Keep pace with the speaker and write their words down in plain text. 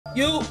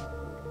Yo,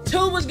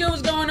 what's good?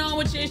 What's going on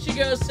with you? It's your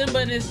girl Simba,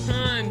 and it's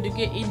time to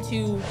get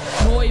into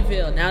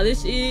Joyville. Now,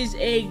 this is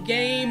a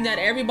game that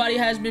everybody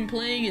has been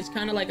playing. It's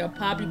kind of like a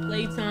poppy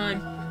playtime,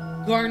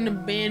 Garden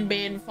of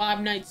Ban,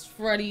 Five Nights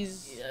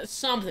Freddy's,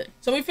 something.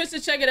 So we first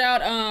to check it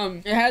out.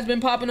 It has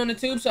been popping on the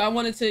tube, so I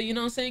wanted to, you know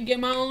what I'm saying, get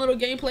my own little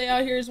gameplay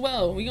out here as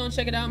well. We gonna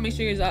check it out. Make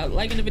sure you're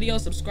liking the video,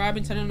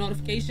 subscribing, turn on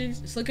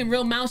notifications. It's looking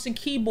real mouse and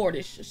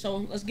keyboardish, so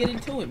let's get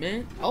into it,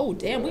 man. Oh,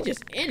 damn, we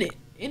just in it.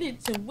 In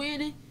it to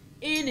win it.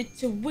 In it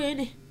to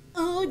win it.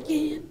 Oh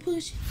yeah,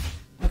 push.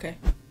 Okay.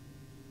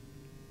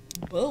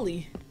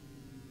 Bully.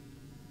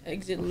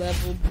 Exit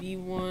level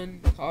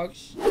B1.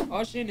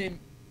 Caution and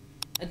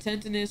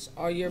attentiveness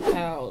are your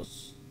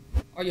pals.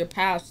 Are your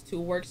paths to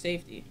work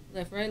safety.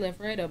 Left,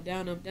 right, up,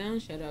 down.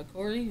 Shout out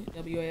Corey.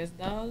 WAS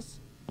Dawes.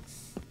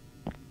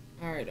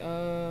 Alright,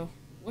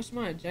 what's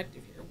my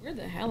objective here? Where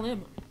the hell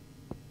am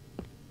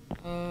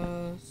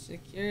I?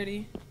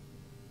 Security.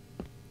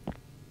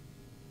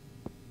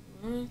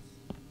 What?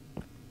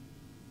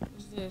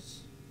 What's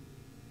this?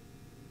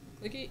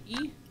 Click it.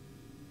 E.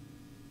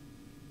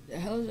 The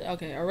hell is it?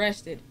 Okay,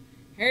 arrested.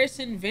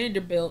 Harrison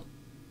Vanderbilt,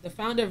 the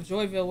founder of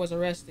Joyville, was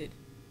arrested.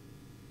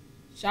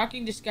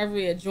 Shocking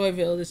discovery at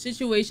Joyville. The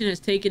situation has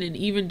taken an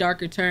even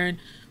darker turn.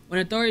 When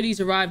authorities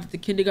arrived at the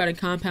kindergarten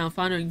compound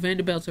following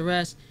Vanderbilt's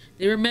arrest,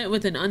 they were met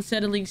with an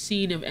unsettling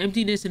scene of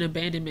emptiness and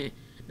abandonment.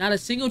 Not a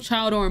single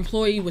child or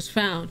employee was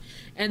found,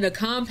 and the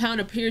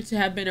compound appeared to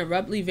have been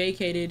abruptly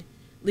vacated,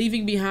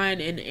 leaving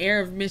behind an air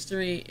of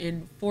mystery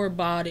and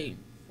foreboding.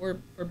 I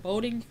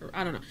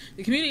don't know.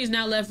 The community is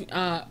now left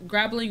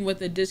grappling with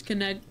the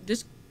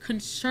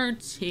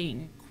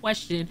disconcerting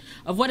question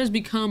of what has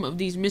become of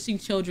these missing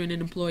children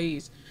and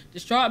employees.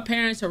 Distraught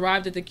parents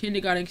arrived at the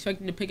kindergarten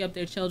expecting to pick up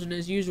their children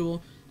as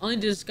usual, only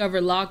to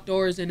discover locked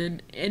doors and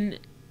an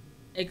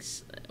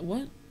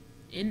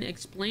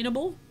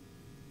inexplainable?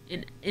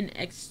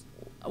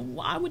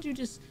 Why would you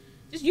just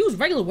use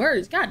regular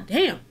words? God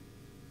damn.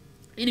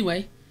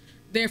 Anyway,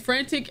 their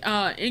frantic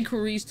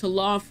inquiries to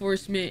law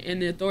enforcement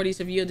and the authorities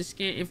have yielded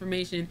scant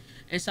information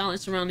and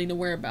silence surrounding the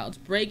whereabouts.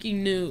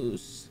 Breaking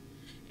news.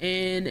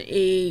 In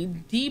a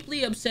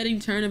deeply upsetting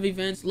turn of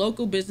events,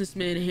 local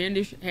businessman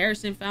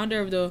Harrison, founder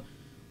of the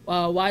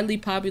widely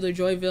popular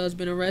Joyville, has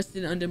been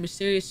arrested under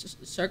mysterious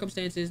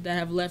circumstances that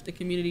have left the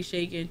community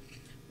shaken.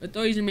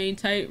 Authorities remain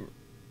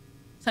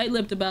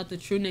tight-lipped about the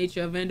true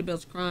nature of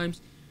Vanderbilt's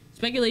crimes.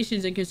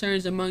 Speculations and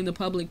concerns among the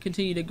public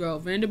continue to grow.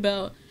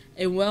 Vanderbilt,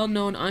 a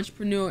well-known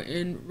entrepreneur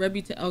and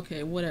reputation.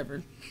 Okay,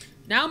 whatever.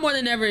 Now more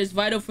than ever, it's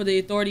vital for the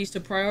authorities to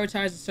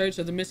prioritize the search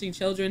of the missing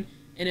children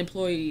and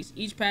employees.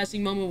 Each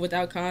passing moment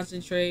without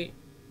concrete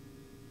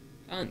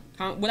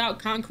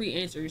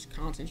answers.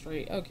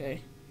 Concentrate.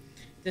 Okay.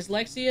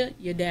 Dyslexia,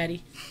 your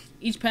daddy.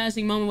 Each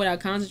passing moment without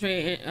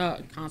concentrate.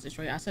 I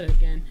said it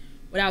again.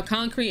 Without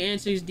concrete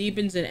answers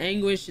deepens the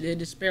anguish and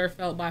despair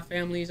felt by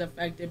families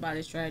affected by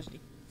this tragedy.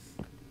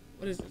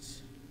 What is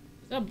this?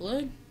 Is that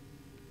blood?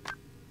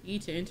 E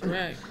to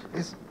interact.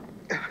 Is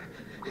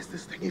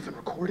this thing even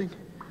recording?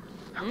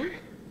 Okay.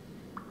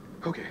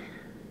 Okay.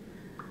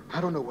 I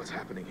don't know what's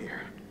happening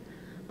here,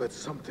 but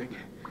something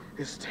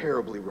is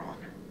terribly wrong.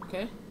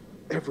 Okay.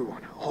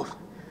 Everyone, all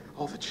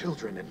the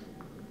children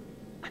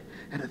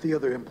and the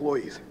other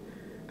employees,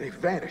 they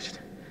vanished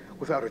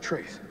without a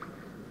trace.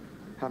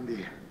 I'm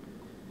the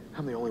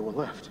only one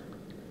left,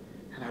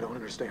 and I don't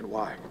understand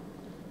why.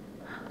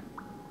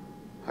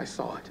 I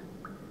saw it.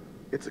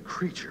 It's a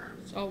creature.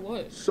 Saw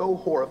what? So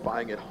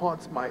horrifying it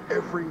haunts my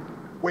every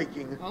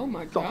waking Oh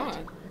my thought.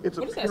 God. Its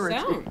What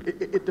appearance, does that sound?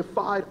 it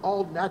defied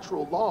all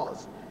natural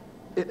laws.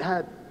 It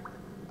had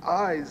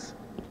eyes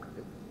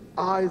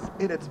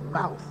in its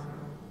mouth.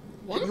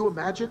 What? Can you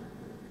imagine?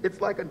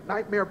 It's like a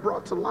nightmare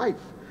brought to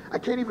life. I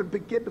can't even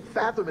begin to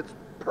fathom its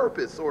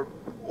purpose or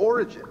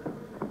origin.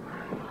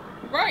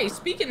 Right,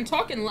 speaking and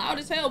talking loud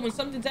as hell when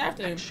something's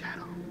after him. That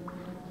shadow.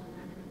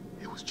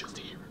 It was just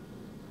here.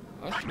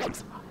 Oh, Right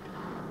outside.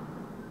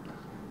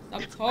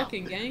 Stop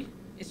talking, gang.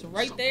 It's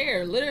right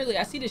there. Literally,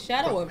 I see the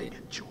shadow of it.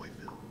 In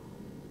Joyville.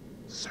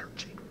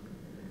 Searching.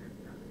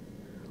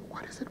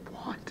 What does it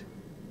want?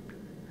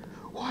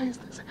 Why is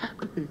this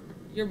happening?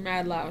 You're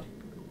mad loud.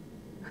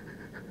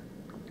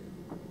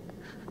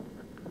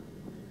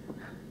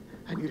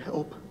 I need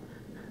help.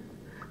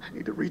 I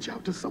need to reach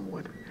out to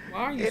someone. Why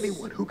are you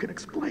Anyone who can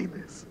explain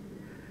this.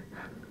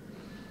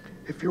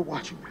 If you're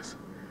watching this,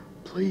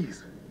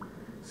 please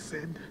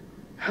send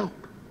help.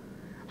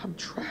 I'm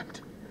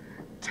trapped,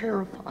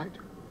 terrified.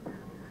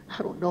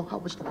 I don't know how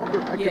much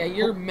longer I can. Yeah,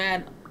 you're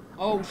mad.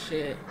 Oh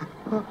shit.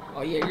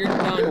 Oh yeah, you're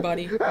done,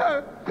 buddy.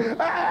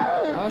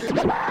 Oh, shit.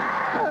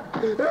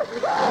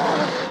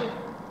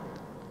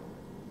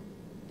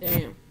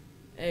 Damn.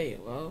 Hey,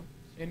 well,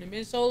 shouldn't have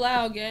been so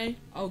loud, gang.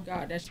 Oh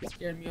god, that shit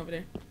scared me over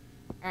there.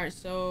 Alright,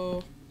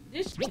 so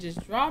this should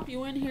just drop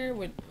you in here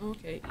with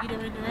okay, either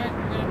interact.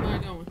 Where am I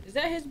going? Is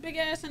that his big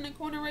ass in the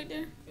corner right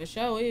there? It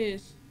sure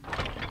is.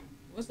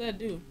 What's that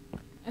do?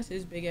 That's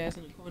his big ass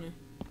in the corner.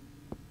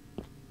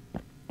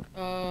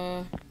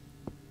 I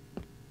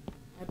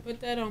put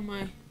that on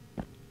my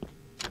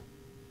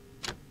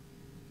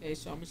Okay,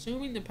 so I'm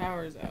assuming the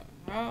power is out.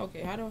 How?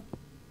 Okay, how do...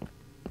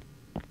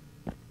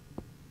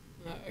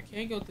 I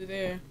can't go through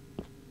there.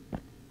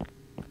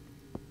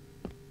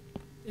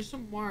 There's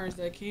some wires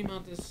that came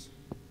out this...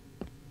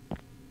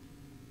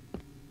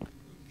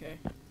 Okay.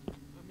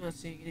 I'm not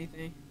seeing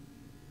anything.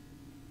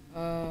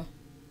 Alright,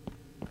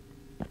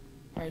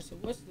 so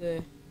what's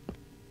the...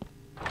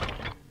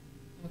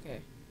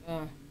 Okay.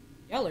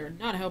 Y'all are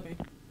not helping.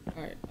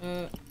 Alright,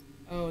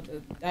 oh,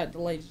 the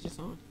light's just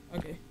on.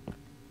 Okay.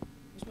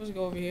 I'm supposed to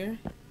go over here.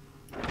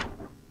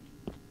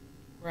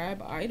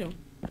 Grab item.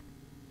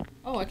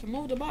 Oh, I can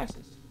move the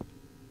boxes.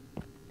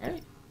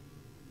 Right?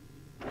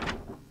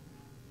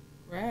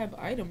 Grab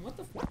item. What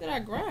the fuck did I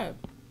grab?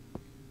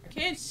 I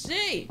can't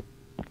see.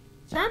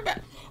 Turn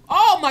back.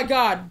 Oh my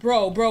god,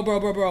 bro.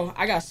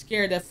 I got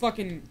scared. That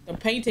fucking the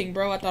painting,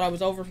 bro. I thought I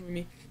was over for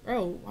me.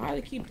 Bro, why do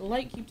they keep the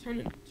light keep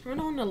turning? Turn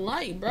on the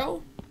light,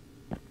 bro.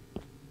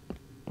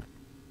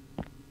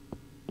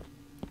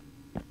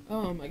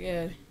 Oh my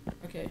god.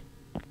 Okay.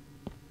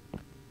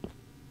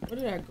 What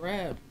did I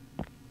grab?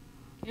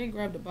 Can't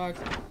grab the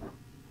boxes.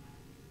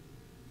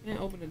 Can't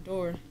open the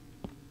door.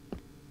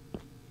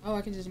 Oh,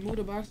 I can just move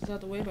the boxes out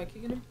the way by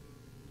kicking them?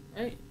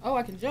 Right? Oh,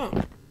 I can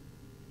jump.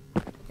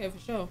 Okay, for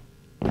sure.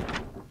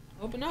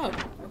 Open up.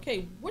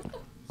 Okay, what the...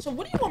 So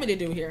what do you want me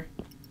to do here?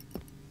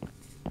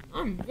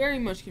 I'm very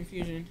much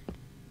confusion.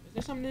 Is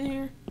there something in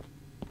here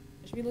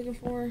I should be looking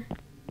for?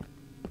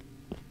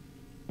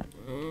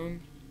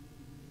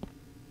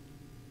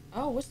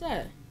 Oh, what's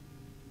that?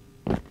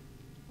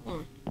 Hold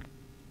on.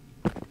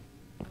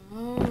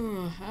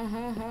 Oh,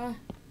 ha.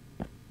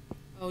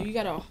 Oh, you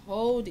gotta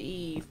hold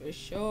E for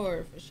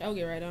sure. For sure,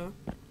 get right on.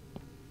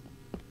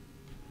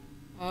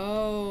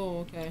 Oh,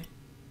 okay.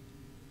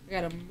 I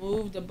gotta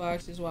move the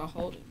boxes while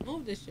holding.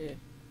 Move this shit.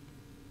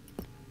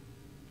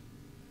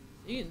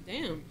 See,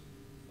 damn.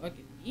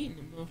 Fucking eating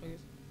them motherfuckers.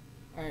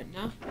 Alright,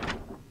 now.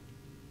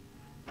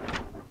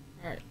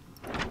 Alright.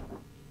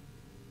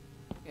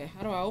 Okay,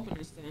 how do I open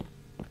this thing?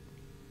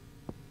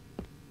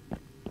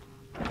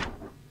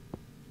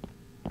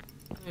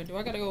 Alright, do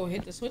I gotta go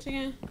hit the switch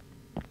again?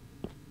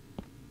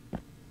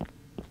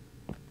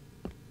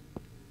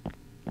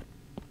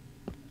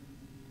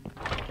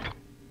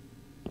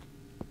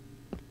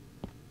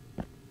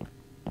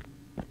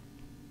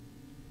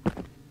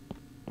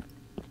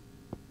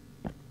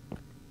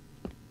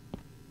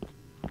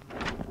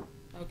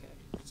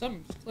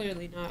 Something's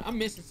clearly not. I'm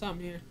missing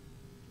something here.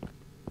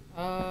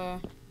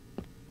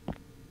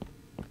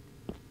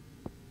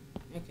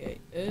 Okay.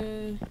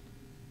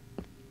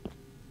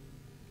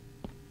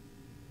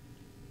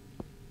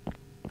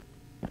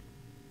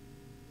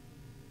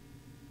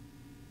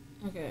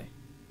 Okay.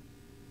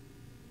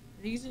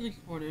 These in the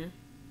corner.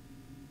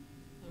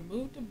 I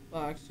moved the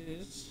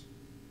boxes.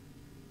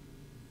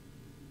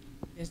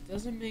 This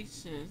doesn't make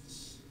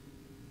sense.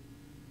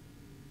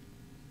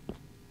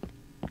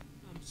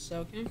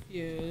 So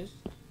confused.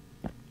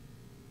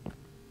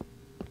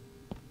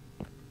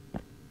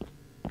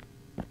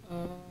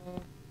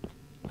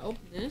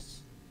 Open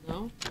this.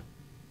 No.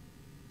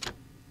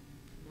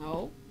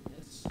 No.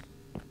 That's...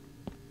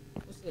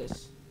 What's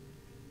this?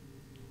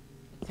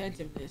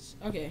 Attentiveness.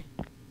 Okay.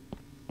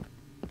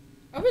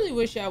 I really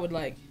wish I would,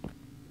 like, you know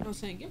what I'm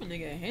saying, give a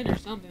nigga a hint or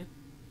something.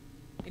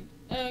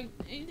 Like,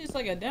 ain't this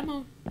like a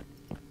demo?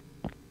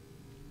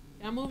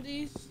 Can I move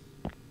these?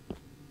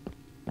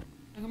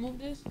 I can move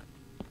this?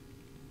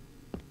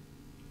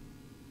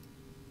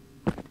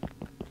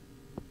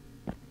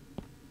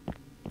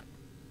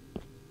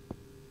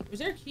 Was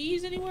there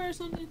keys anywhere or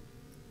something?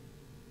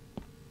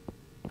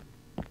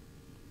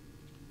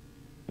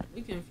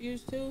 We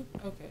confused too?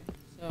 Okay,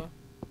 so...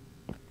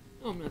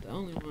 No, I'm not the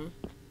only one.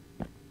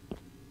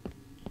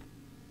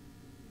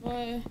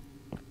 Boy.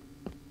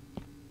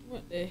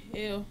 What the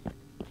hell?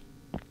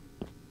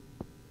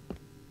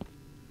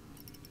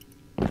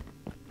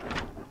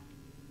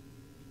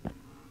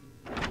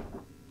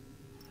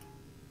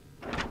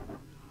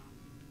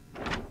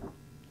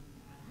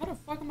 How the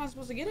fuck am I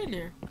supposed to get in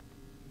there?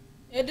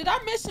 Yeah, did I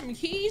miss some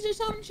keys or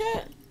something,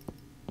 chat?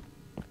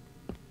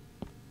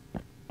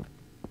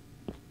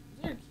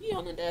 Is there a key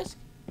on the desk?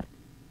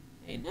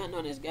 Ain't nothing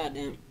on this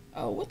goddamn...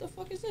 Oh, what the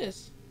fuck is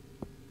this?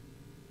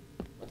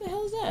 What the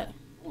hell is that?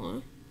 Hold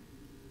on.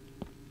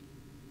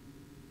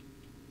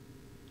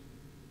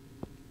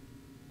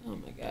 Oh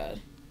my god.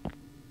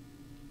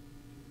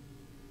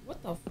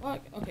 What the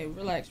fuck? Okay,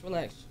 relax.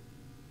 Relax,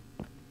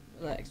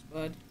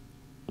 bud.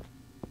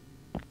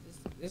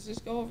 Let's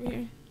just go over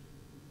here.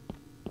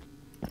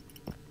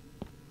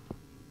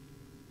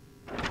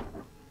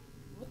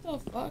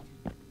 What the fuck?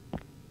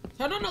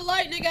 Turn on the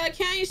light, nigga. I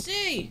can't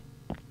see.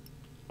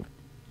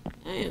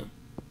 Damn.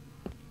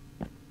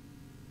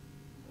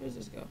 Where does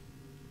this go?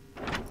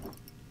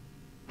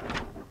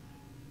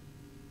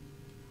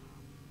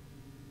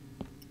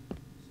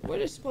 So where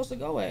is it supposed to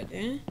go at,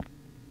 Dan?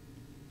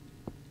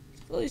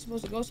 It's clearly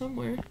supposed to go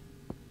somewhere.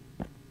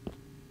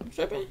 I'm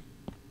tripping.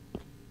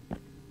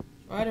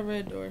 Try the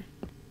red door.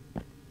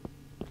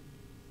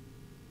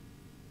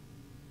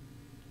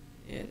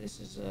 Yeah, this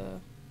is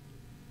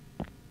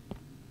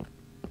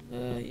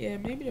Yeah,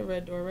 maybe the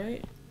red door,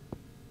 right?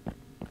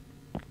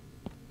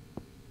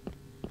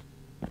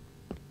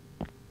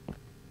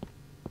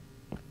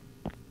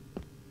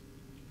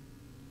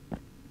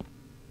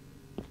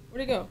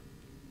 Where'd it go?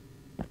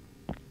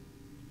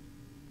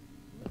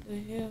 What the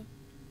hell?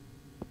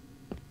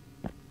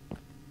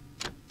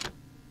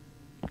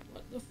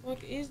 What the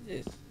fuck is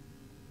this?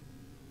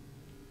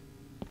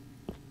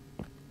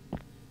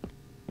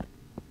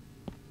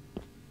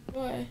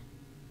 What?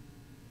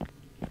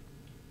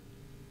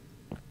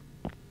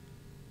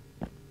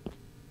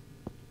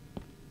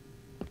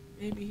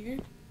 Maybe here?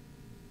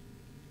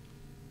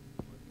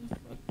 What the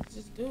fuck does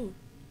this do?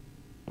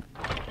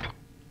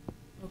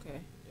 Okay,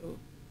 do.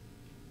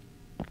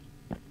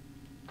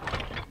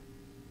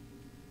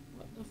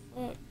 What the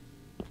fuck?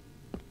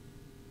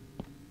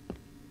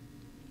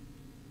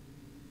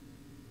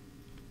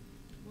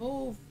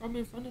 Move from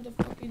in front of the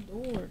fucking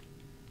door.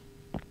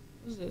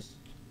 What is this?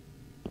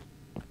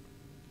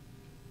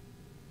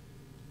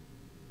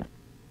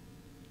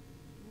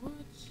 What?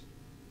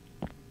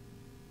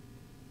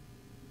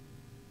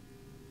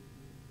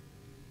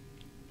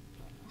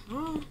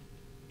 Huh?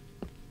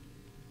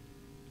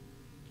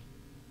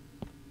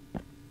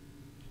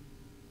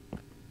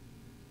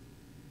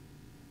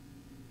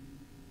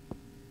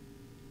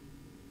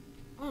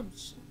 I'm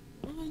so...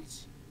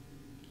 What?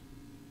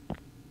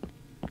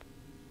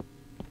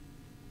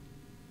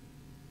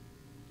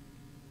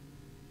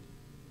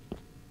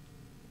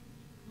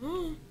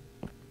 Huh?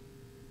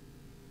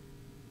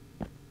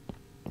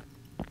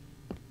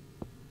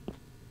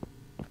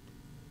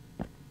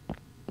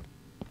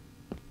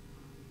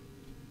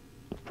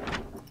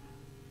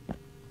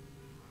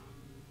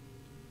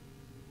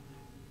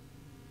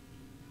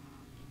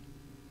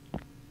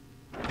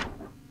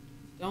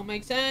 Don't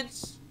make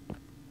sense.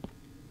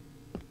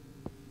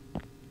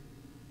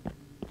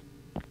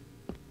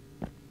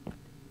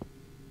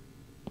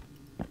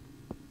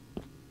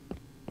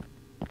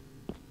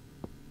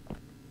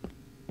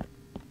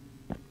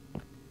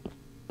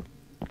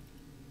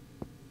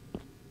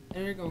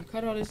 They're gonna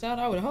cut all this out?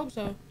 I would hope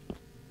so.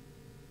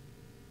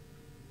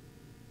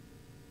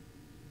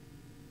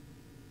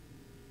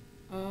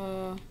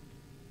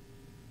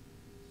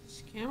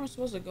 Is this camera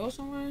supposed to go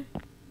somewhere?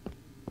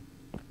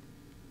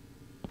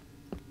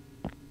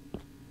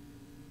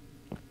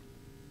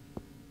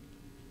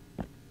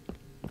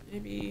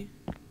 Maybe...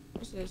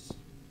 What's this?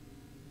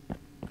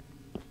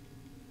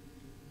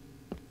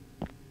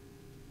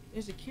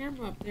 There's a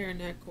camera up there in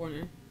that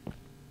corner.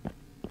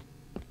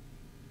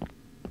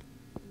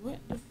 What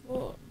the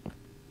fuck?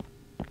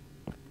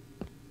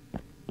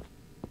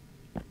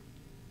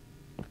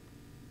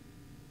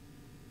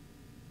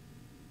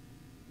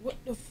 What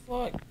the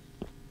fuck?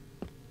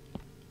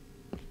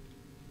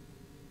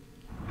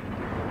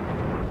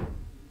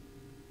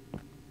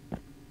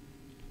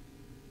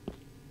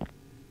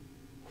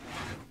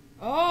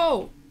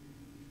 Oh!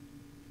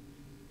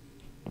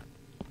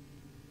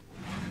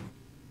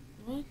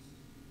 What?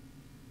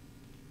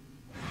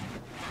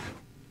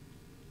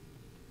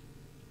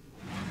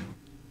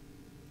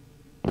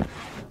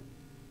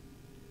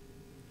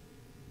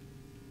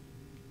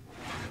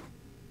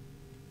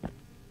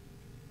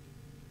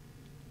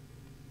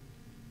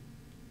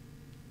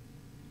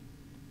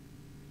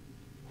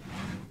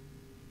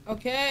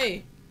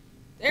 Okay.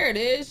 There it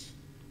is.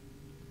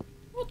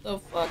 What the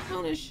fuck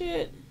kind of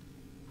shit?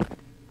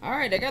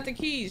 Alright, I got the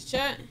keys,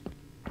 chat.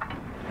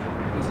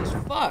 Jesus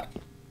fuck.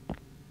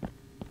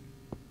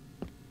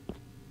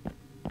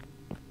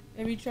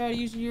 Have you tried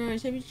using your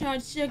eyes? Have you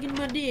tried sucking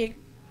my dick?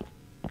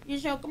 You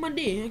suck my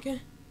dick, okay?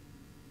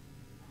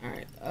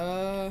 Alright,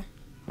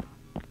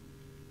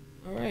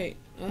 alright,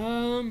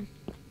 what's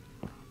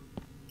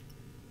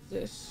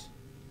this?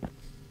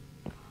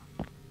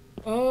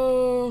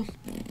 Oh,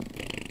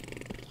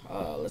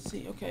 let's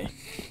see, okay.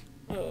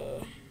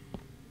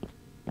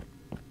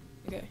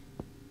 Okay.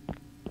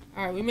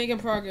 Alright, we're making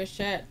progress,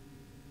 chat.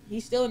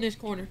 He's still in this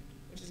corner,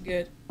 which is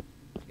good.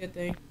 Good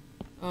thing.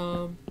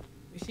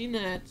 We've seen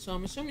that, so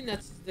I'm assuming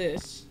that's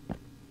this.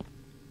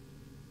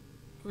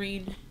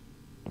 Green.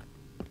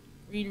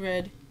 Green,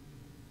 red.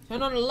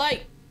 Turn on the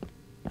light!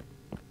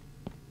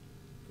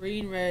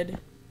 Green, red.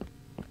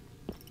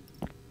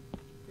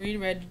 Green,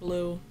 red,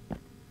 blue.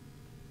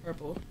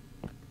 Purple.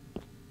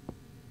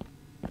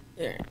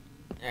 There.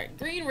 Alright,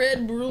 green,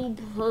 red, blue,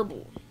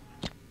 purple.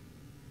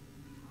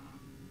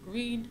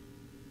 Green.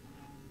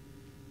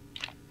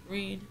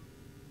 Green.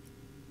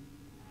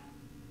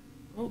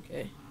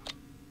 Okay.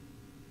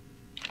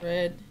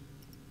 Red.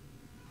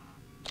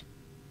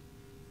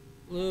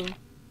 Blue.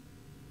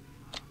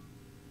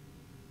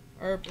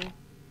 Purple.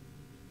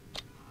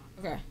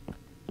 Okay.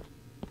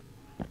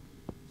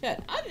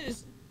 Chat,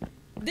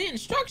 the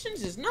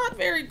instructions is not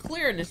very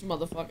clear in this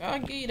motherfucker. I'll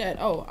give you that.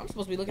 Oh, I'm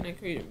supposed to be looking at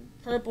creative.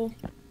 Purple.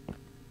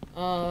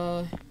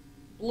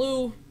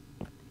 Blue.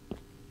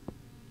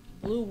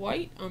 Blue,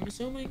 white, I'm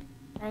assuming.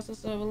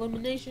 Process of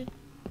elimination.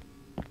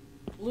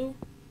 Blue.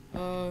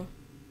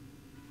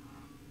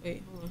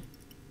 Wait, hold on.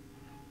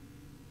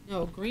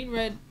 No, green,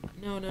 red.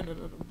 No.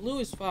 Blue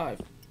is 5.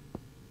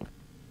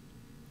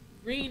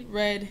 Green,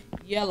 red,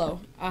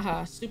 yellow.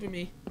 Aha, stupid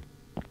me.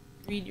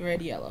 Green,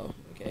 red, yellow.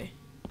 Okay.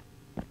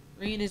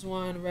 Green is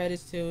 1, red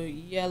is 2,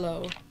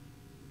 yellow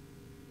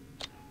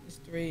is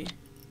 3,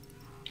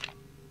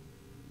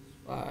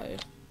 5.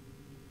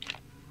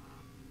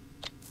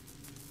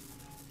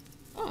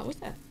 Oh, what's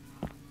that?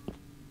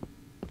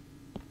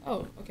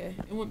 Oh, okay.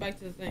 It went back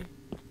to the thing.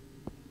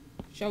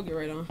 Show get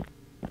right on.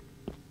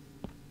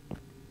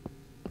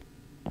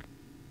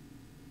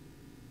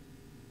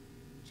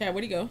 Chat,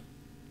 where'd he go?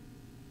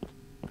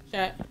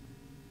 Chat.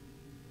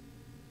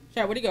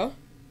 Chat, where'd he go?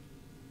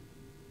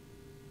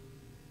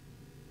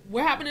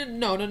 What happened?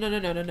 No.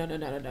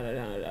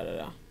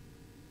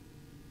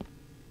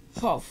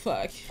 Oh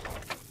fuck.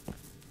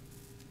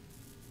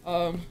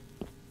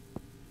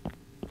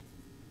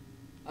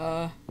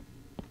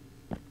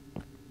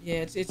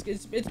 Yeah,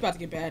 it's about to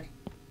get bad.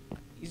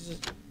 He's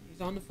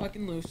on the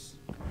fucking loose.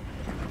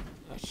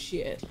 Oh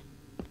shit.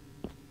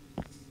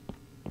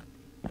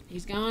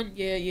 He's gone.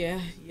 Yeah.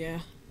 Go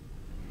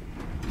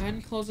ahead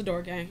and close the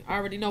door, gang. I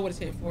already know what it's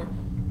hitting for.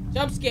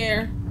 Jump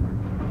scare.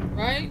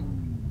 Right?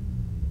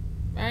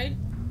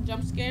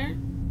 Jump scare.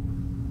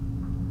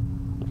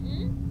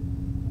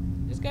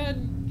 Just go ahead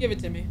and give it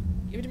to me.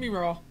 Give it to me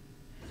raw.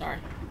 Sorry.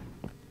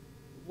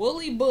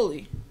 Woolly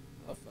bully.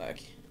 Oh fuck.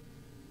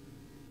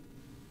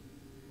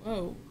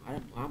 Whoa.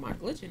 Why am I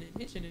glitching and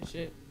hitching and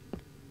shit?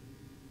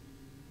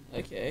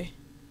 Okay.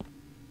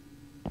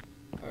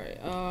 Alright,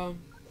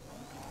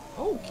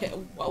 okay.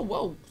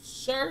 Whoa,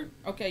 sir.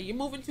 Okay, you're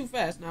moving too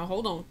fast now.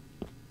 Hold on.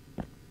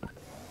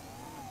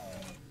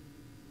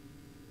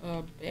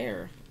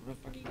 Bear. Where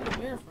the fuck you get a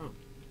bear from?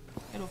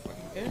 I no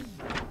fucking bear.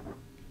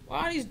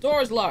 Why are these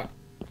doors locked?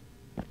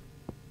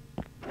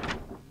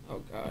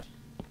 Oh god.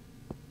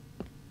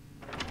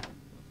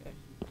 Okay.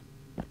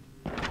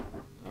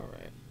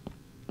 Alright.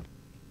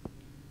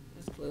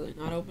 That's clearly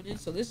not opening,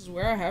 so this is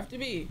where I have to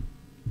be.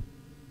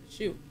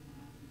 Shoot.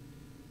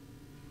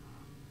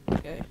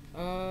 Okay.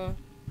 What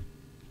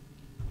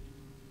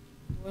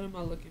am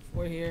I looking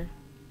for here?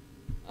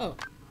 Oh,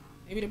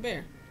 maybe the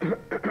bear.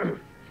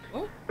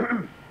 What?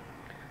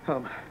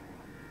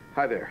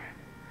 Hi there.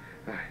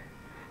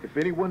 If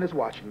anyone is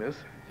watching this,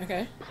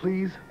 Okay.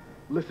 please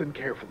listen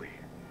carefully.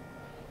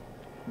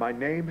 My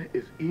name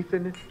is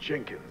Ethan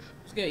Jenkins.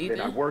 What's good, Ethan?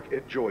 And I work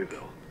at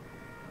Joyville.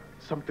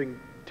 Something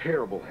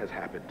terrible has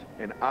happened,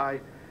 and I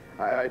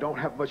don't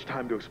have much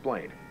time to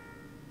explain.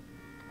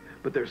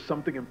 But there's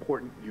something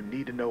important you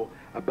need to know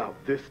about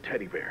this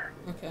teddy bear.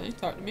 Okay,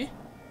 talk to me.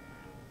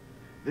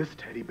 This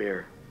teddy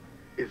bear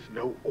is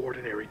no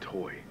ordinary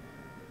toy.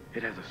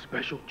 It has a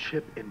special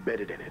chip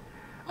embedded in it.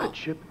 A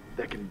chip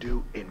that can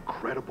do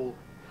incredible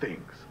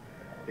things.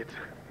 It's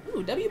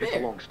a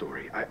long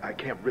story. I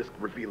can't risk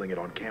revealing it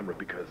on camera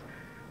because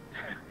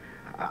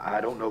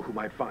I don't know who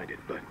might find it,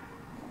 but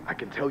I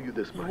can tell you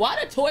this much. Why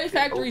the toy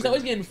factory's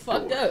always getting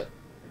fucked up?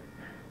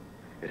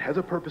 It has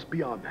a purpose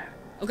beyond that.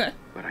 Okay.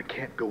 But I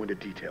can't go into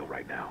detail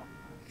right now.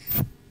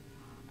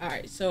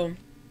 Alright, so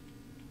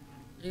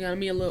you got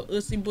me a little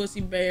ussy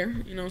bussy bear,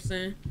 you know what I'm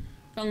saying?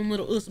 Call him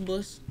little ussy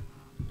bus.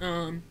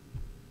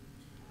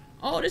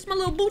 Oh, this is my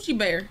little Bucci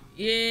bear.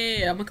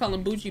 Yeah, I'm gonna call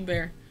him Bucci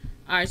bear.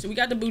 Alright, so we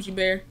got the Bucci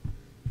bear.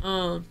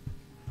 I'm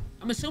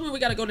assuming we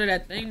gotta go to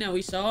that thing that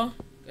we saw.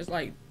 Cause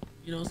like,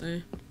 you know what I'm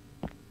saying?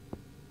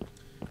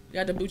 We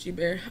got the Bucci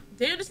bear.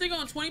 Damn, this nigga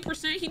on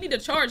 20%. He need to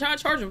charge. How I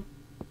charge him?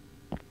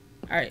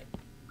 Alright.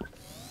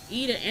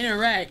 Eat and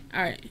interact.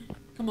 Alright.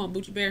 Come on,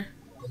 Bucci bear.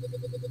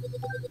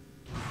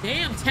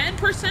 Damn,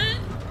 10%?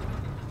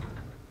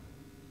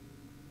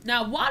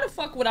 Now, why the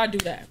fuck would I do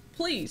that?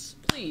 Please.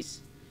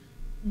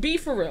 Be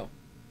for real.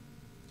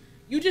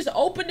 You just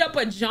opened up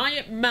a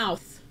giant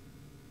mouth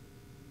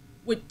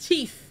with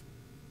teeth.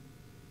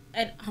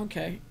 And,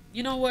 okay.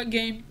 You know what,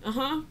 game?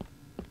 Uh-huh.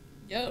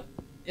 Yep.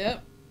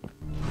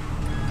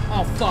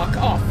 Oh, fuck.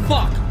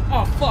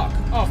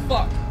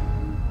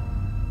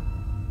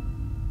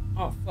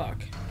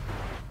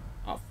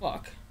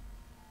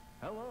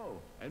 Hello,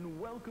 and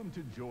welcome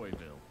to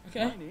Joyville.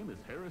 Okay. My name is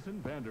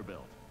Harrison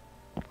Vanderbilt.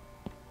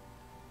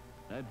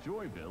 At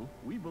Joyville,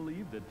 we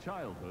believe that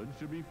childhood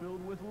should be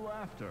filled with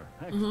laughter,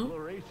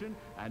 exploration,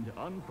 and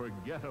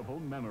unforgettable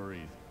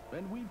memories.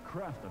 And we've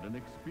crafted an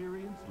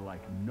experience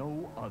like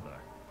no other.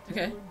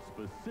 Okay. Tailored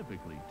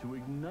specifically to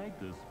ignite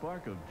the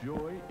spark of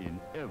joy in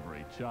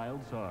every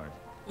child's heart.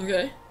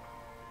 Okay.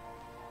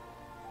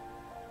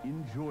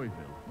 In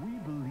Joyville, we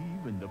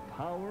believe in the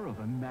power of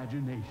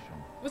imagination.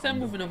 What's that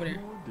moving over there?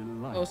 Pure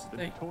delight Oh, it's the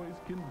that thing. toys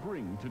can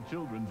bring to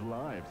children's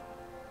lives.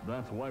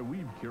 That's why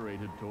we've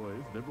curated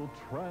toys that will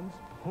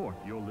transport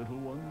your little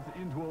ones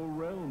into a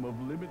realm of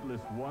limitless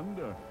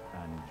wonder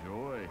and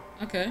joy.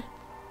 Okay.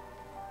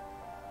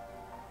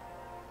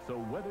 So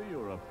whether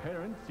you're a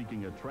parent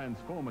seeking a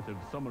transformative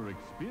summer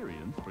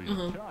experience for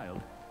your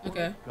child, or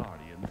Okay. a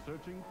guardian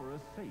searching for a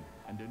safe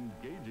and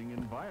engaging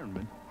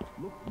environment,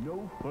 look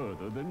no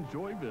further than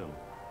Joyville.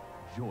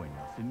 Join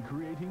us in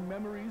creating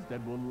memories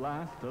that will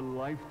last a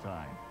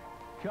lifetime.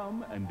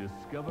 Come and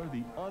discover the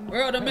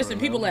Where are the missing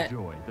people at?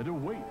 joy that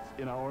awaits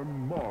in our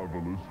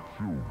marvelous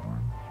children.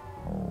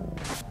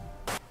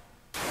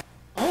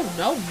 Oh,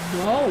 no,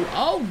 no.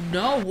 Oh,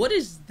 no. What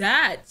is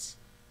that?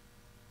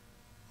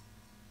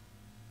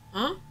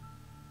 Huh?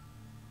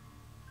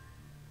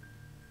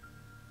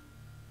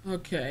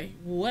 Okay,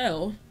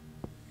 well.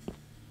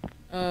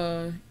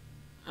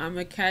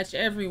 I'ma catch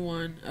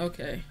everyone.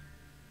 Okay.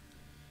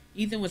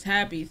 Ethan was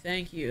happy.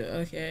 Thank you.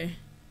 Okay.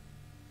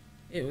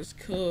 It was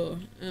cool.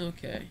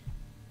 Okay.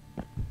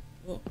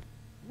 Well,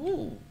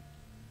 ooh.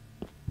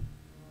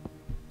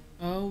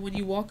 Oh, when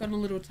you walk on a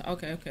little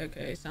okay.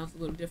 It sounds a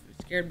little different.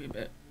 It scared me a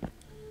bit.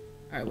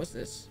 Alright, what's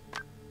this?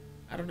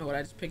 I don't know what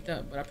I just picked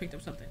up, but I picked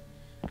up something.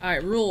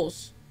 Alright,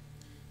 rules.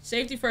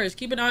 Safety first.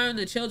 Keep an eye on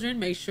the children.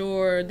 Make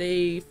sure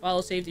they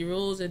follow safety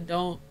rules and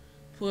don't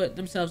put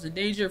themselves in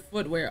danger.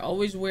 Footwear.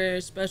 Always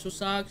wear special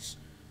socks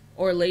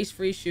or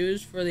lace-free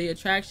shoes for the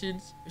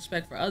attractions.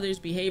 Respect for others.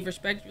 Behave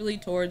respectfully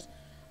towards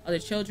other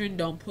children.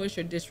 Don't push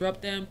or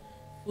disrupt them.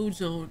 Food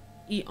zone.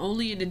 Eat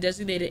only in the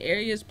designated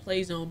areas.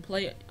 Play zone.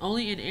 Play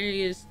only in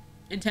areas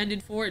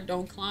intended for it.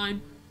 Don't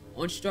climb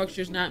on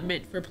structures not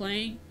meant for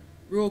playing.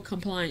 Rule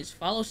compliance.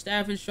 Follow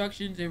staff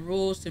instructions and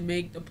rules to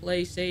make the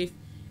play safe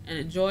and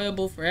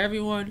enjoyable for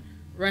everyone.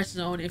 Rest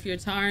zone. If you're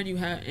tired, you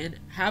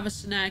have a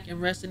snack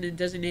and rest in the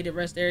designated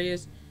rest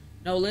areas.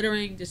 No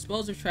littering.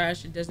 Dispose of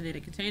trash in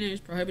designated containers.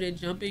 Prohibited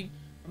jumping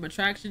from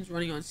attractions,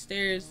 running on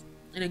stairs,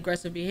 and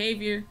aggressive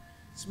behavior.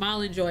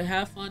 Smile, enjoy,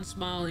 have fun,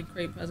 smile, and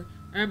create present.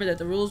 Remember that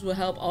the rules will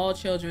help all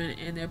children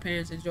and their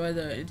parents enjoy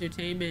the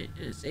entertainment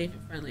in a safe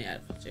and friendly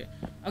atmosphere.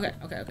 Okay.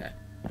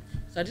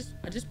 So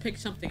I just picked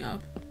something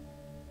up.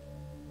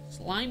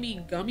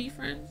 Slimy gummy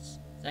friends?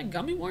 Is that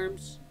gummy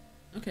worms?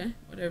 Okay,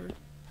 whatever.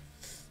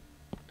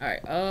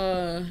 Alright,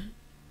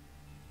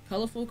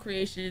 Colorful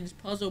Creations,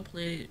 Puzzle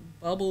Planet,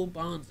 Bubble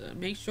Bonza.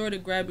 Make sure to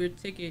grab your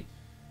ticket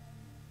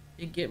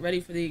and get ready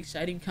for the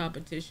exciting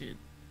competition.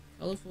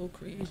 Colorful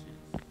Creations.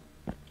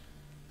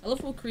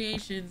 Colorful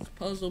Creations,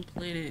 Puzzle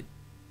Planet,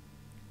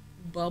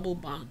 Bubble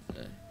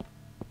Bonza.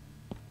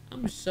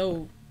 I'm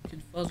so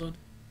confuzzled.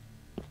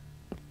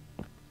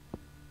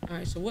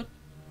 Alright, so what?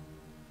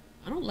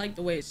 I don't like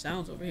the way it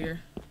sounds over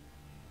here.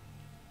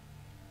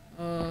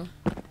 So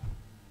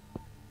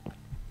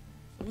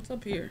what's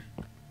up here?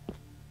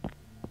 I'm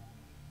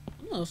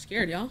a little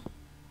scared, y'all.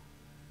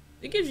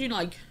 It gives you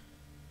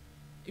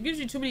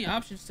too many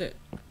options to.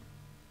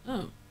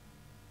 Oh.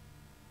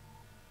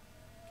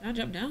 Can I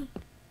jump down?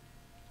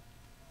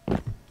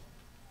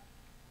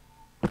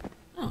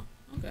 Oh,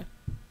 okay.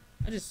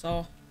 I just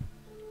saw.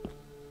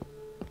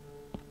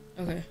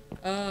 Okay.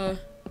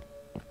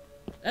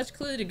 That's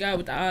clearly the guy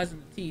with the eyes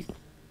and the teeth.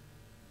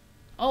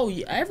 Oh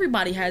yeah,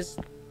 everybody has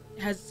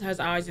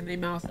eyes in their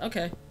mouth.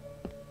 Okay.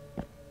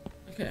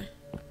 Okay.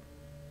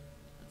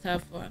 Let's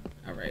have fun.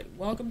 Alright.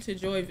 Welcome to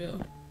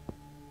Joyville.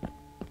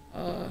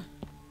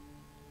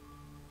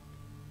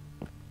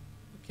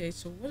 Okay,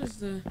 so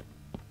what's it?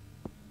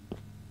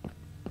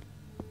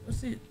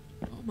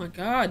 Oh my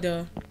god,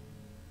 I'm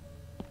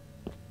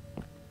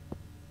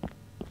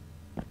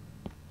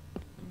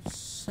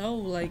so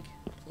like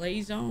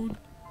play zone.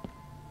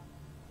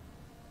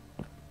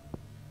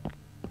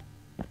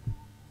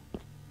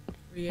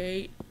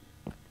 Create.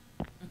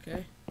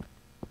 Okay.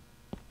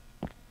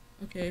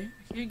 Okay,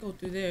 I can't go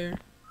through there.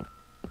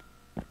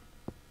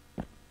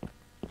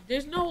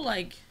 There's no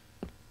like.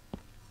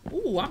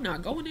 Ooh, I'm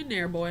not going in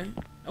there, boy.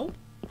 Nope.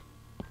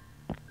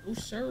 Oh,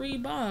 sorry,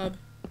 Bob.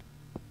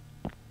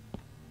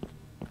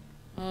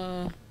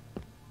 Do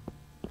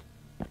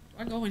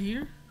I go in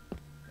here?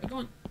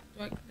 Do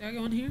I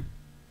go in here?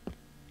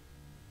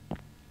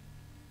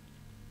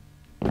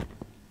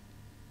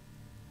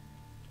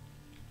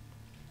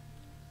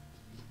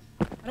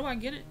 How do I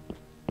get it?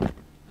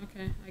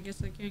 Okay, I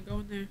guess I can't go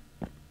in there.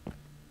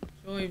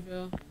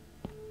 Joyville.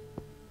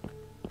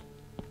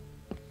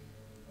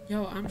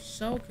 Yo, I'm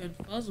so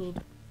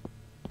confuzzled.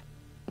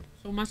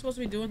 So am I supposed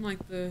to be doing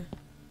like the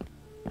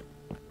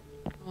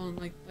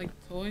like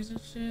toys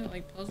and shit?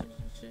 Like puzzles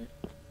and shit?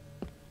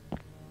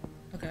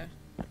 Okay.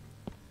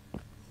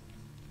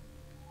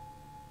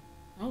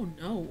 Oh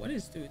no, what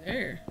is through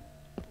there?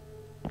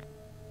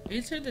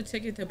 Enter the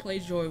ticket to play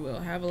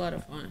Joyville. Have a lot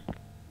of fun.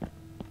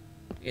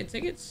 You get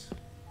tickets?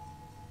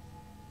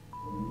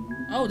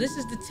 Oh, this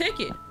is the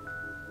ticket.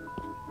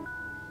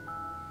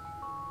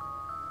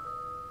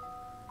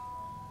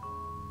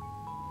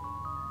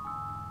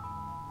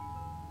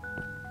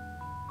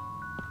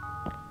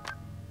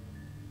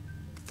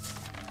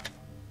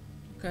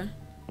 Okay.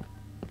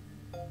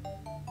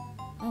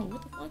 Oh,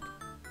 what the fuck?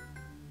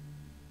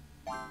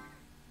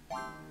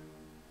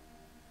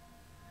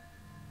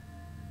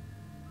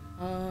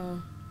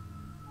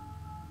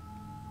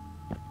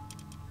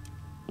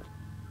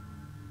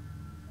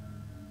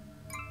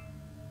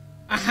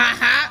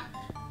 Ahaha!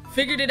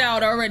 Figured it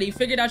out already.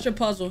 Figured out your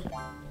puzzle.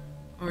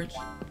 Orange.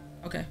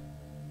 Okay.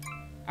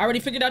 I already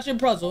figured out your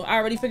puzzle.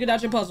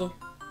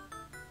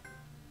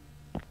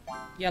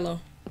 Yellow.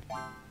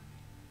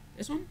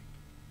 This one?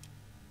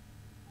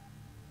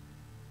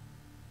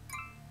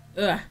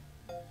 Ugh.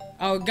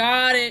 Oh,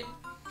 got it.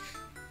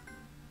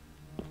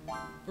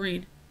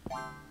 Green.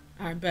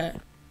 Alright, bet.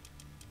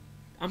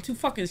 I'm too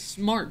fucking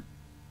smart.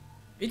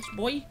 Bitch,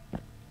 boy.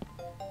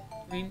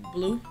 Green,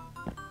 blue.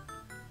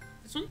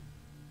 This one?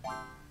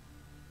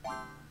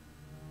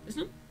 This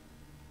one?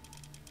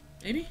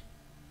 Maybe?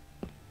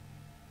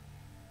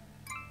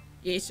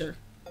 Yes, sir.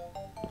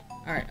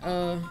 Alright,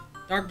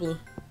 dark blue.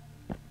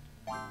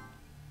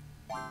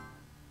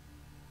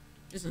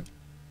 This one.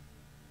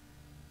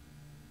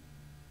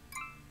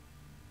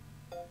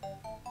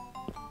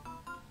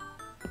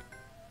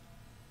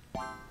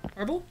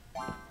 Purple?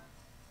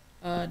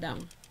 That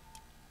one.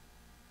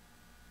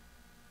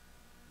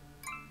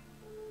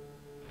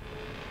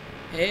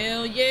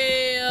 Hell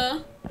yeah!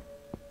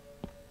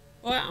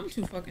 Boy, I'm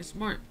too fucking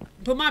smart.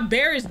 But my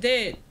bear is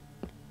dead.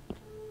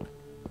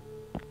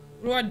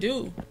 What do I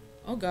do?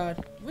 Oh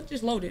god. What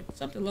just loaded?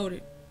 Something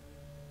loaded.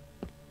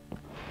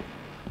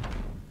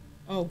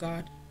 Oh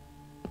god.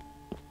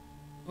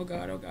 Oh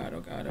god, oh god,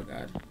 oh god, oh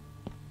god.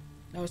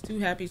 I was too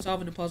happy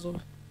solving the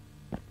puzzle.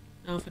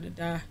 Now I'm finna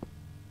die.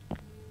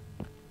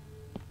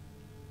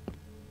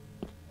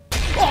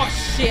 Oh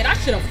shit, I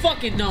should have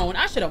fucking known.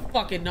 I should have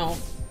fucking known.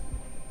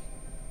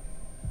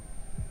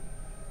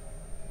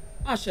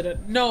 I should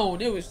have known.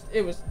 It was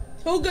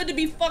too good to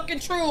be fucking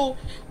true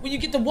when you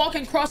get to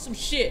walking across some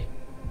shit.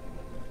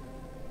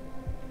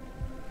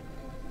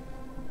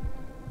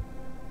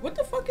 What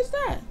the fuck is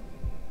that?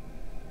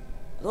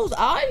 Are those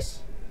eyes?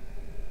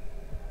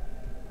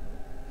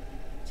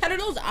 Chad, are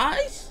those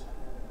eyes?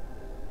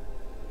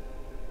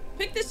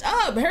 Pick this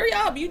up. Hurry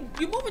up. You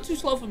moving too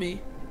slow for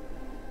me.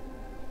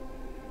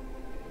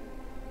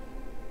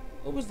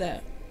 What was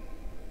that?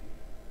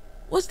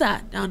 What's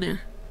that down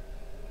there?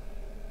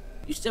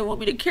 You still want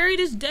me to carry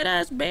this dead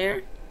ass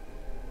bear?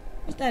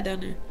 What's that down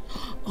there?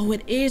 Oh,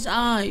 it is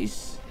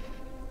eyes.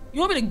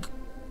 You want me to...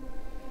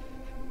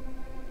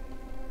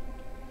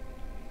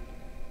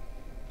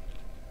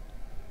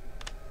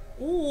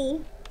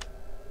 Ooh.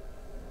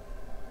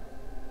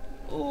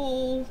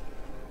 Ooh.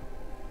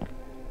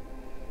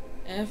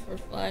 F or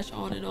flash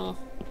on and off.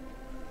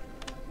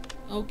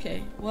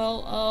 Okay.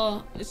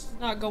 Well, it's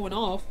not going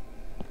off.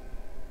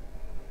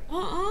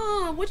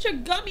 What's your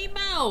gummy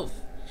mouth?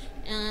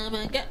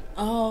 I got...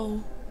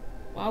 Oh.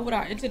 Why would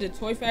I enter the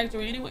toy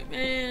factory anyway,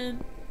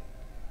 man?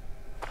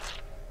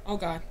 Oh,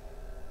 God.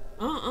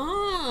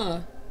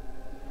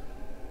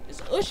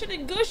 It's ushing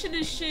and gushing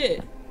and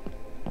shit.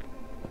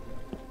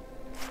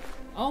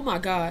 Oh, my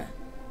God.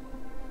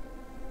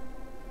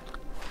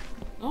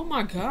 Oh,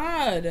 my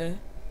God.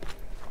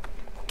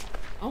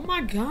 Oh,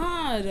 my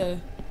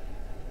God.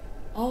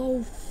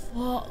 Oh,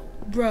 fuck.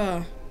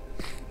 Bruh.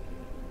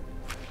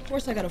 Of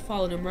course I gotta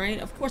follow them,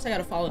 right? Of course I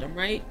gotta follow them,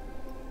 right?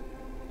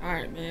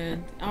 Alright,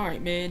 man. Alright,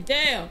 man.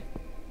 Damn!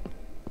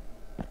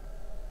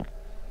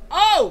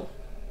 Oh!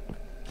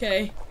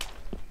 Okay.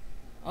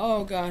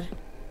 Oh, God.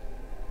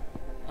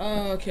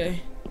 Oh,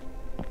 okay.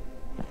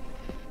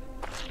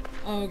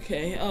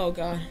 Okay. Oh,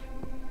 God.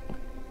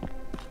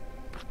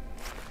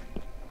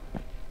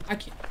 I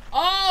can't...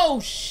 Oh,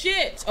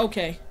 shit!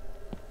 Okay.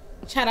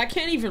 Chad, I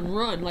can't even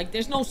run. Like,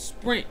 there's no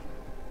sprint.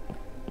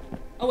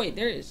 Oh, wait.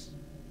 There is.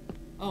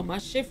 Oh, my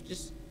shift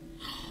just...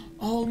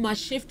 Oh, my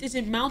shift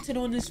isn't mounted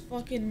on this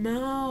fucking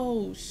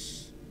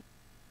mouse.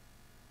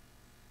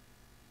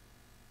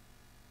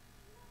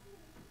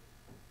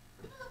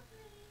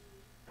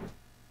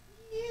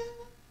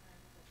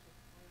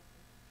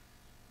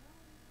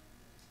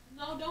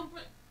 No, don't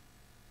bring...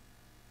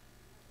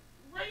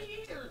 Right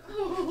here.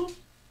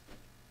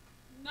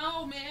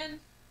 No, man.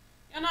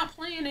 You're not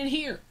playing in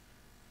here.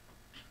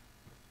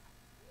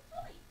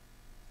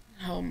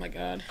 Oh, my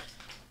God.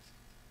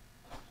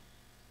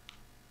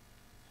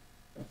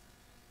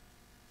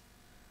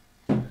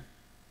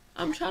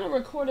 I'm trying to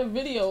record a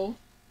video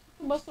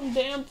about some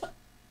damn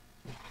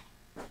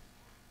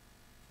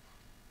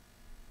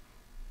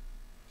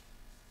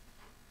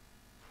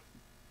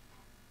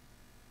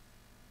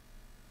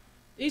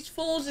These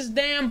fools is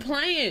damn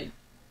playing.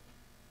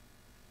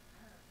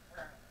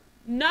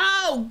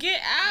 No, get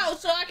out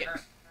so I can...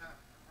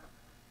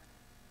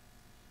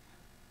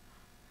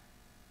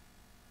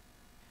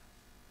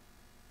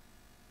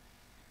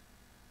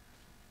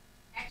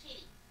 That's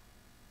cheating.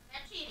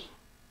 That's cheating.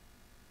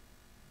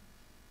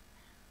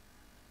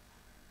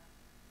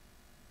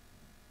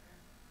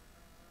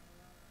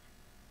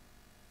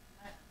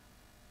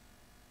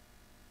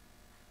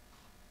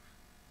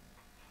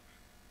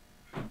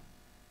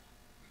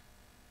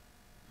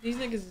 These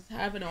niggas is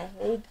having a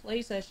whole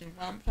play session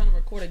while I'm trying to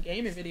record a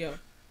gaming video.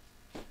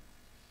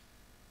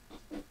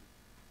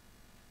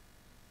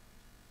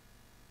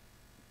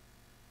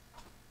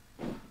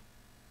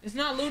 It's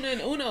not Luna and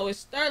Uno, it's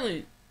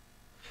Sterling.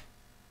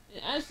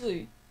 And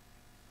Ashley.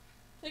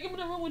 Take him in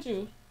the room with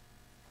you.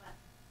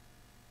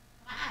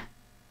 Come on.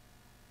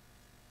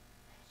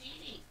 That's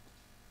cheating.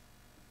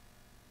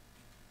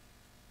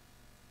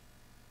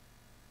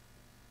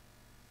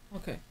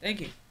 Okay,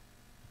 thank you.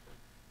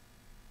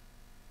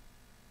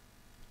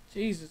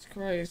 Jesus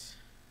Christ.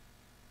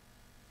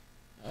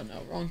 Oh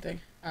no, wrong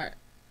thing. Alright.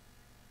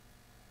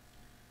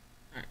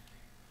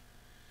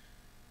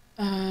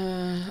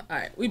 Alright. Alright.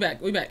 Alright, we back.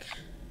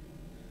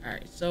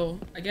 Alright, so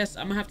I guess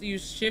I'm gonna have to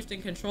use shift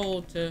and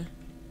control to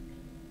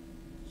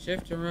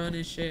shift to run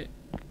and shit.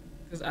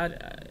 Cause I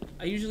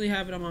usually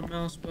have it on my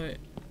mouse, but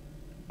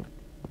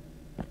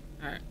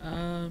alright,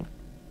 I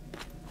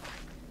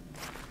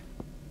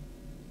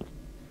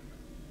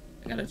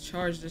gotta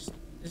charge this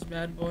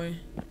bad boy.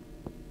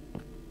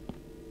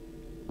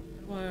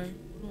 What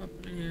do I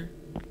put in here?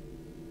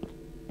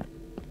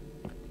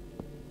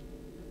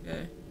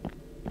 Okay.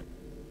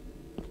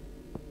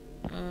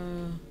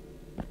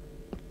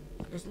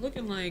 It's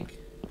looking like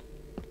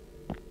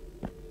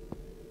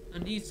I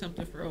need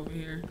something for over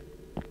here.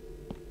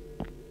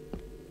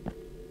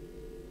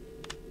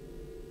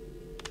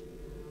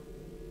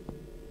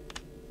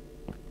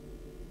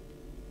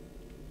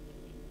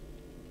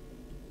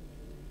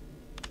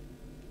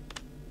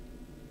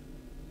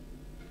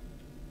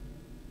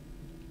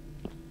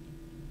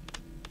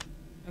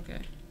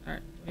 Okay.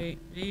 Alright. Wait.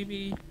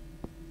 Maybe.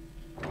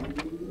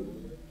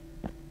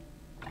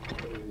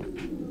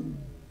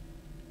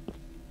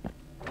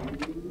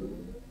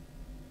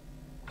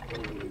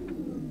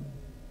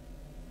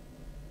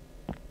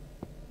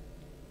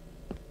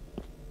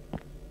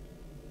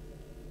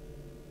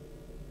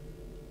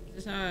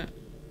 Is this how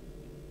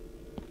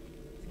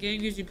the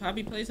game gives you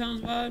Poppy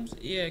Playtime's vibes?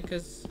 Yeah,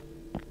 because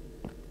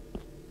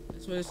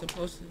that's what it's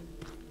supposed to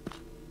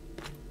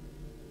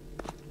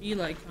be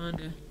like,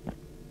 kinda.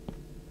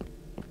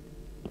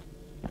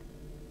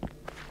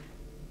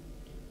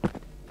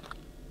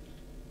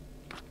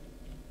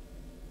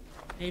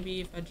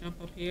 Maybe if I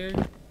jump up here.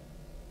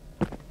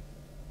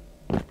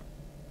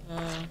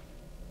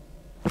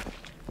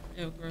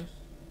 Ew, gross.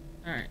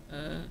 Alright,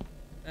 put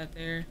that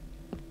there.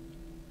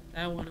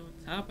 That one on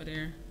top of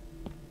there.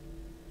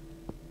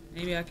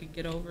 Maybe I could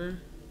get over.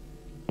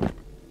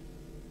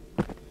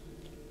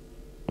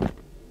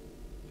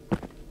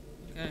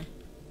 Okay.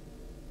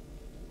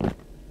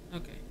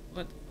 Okay,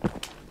 what the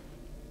fuck?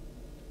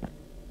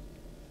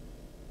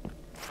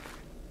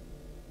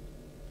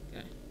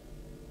 Okay.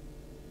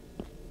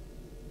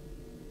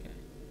 Okay.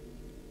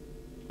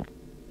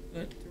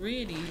 Put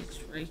 3 of these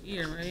right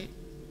here, right?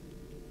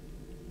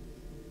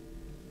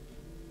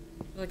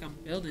 I feel like I'm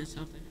building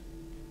something.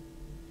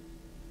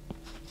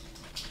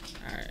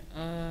 Alright,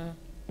 alright,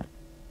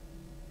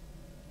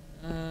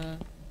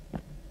 and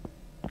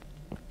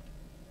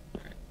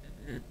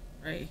then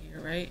right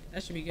here, right?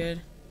 That should be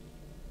good.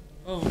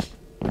 Boom.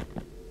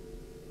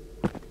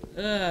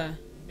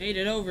 Made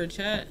it over,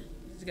 chat.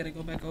 Just gotta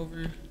go back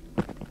over.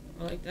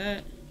 Or like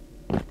that.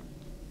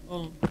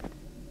 Boom.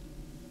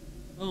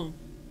 Boom.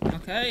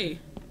 Okay.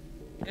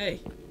 Okay.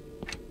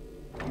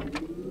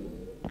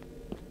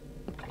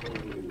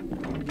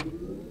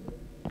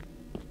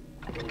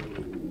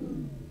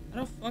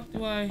 How the fuck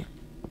do I...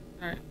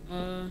 Alright,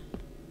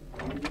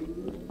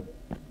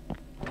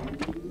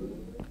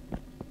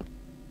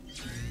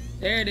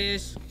 there it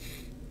is.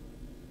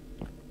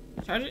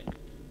 Charge it.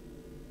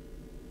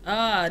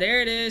 Ah,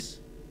 there it is.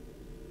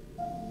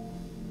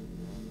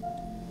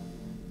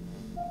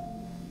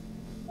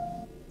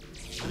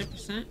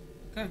 %?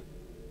 Okay.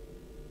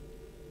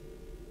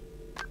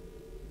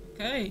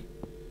 Okay.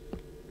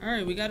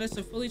 Alright, we got us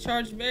a fully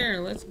charged bear.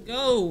 Let's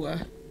go.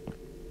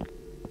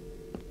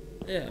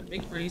 Yeah,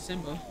 big brain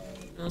Simba. You know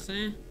what I'm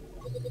saying?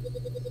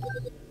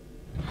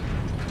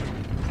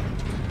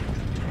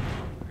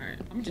 Alright,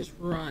 I'm just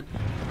run.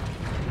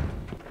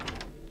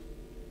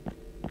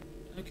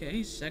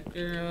 Okay,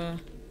 Sector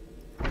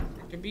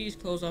B is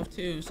closed off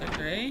too.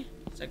 Sector A?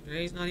 Sector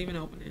A is not even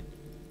opening.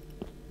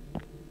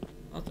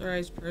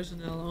 Authorized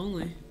personnel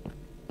only.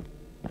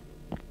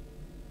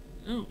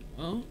 Oh,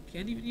 well,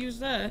 can't even use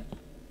that.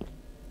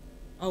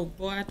 Oh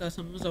boy, I thought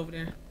something was over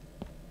there.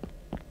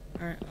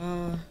 Alright,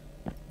 what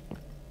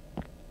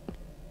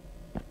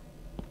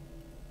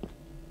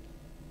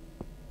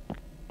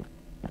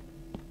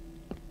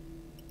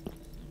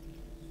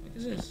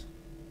is this?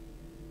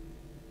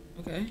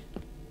 Okay.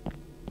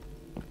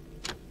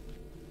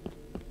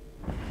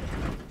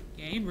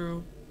 Game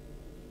room.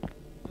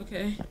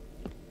 Okay.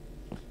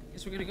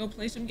 Guess we're gonna go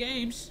play some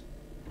games.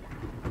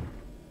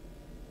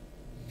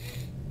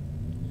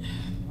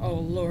 Oh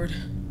Lord.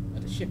 I'm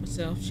about to shit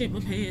myself. Shit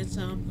my pants.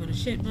 I'm gonna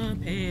shit my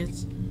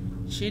pants.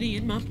 Shitty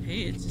in my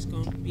pants. It's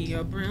gonna be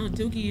a brown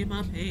dookie in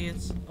my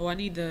pants. Oh, I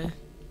need the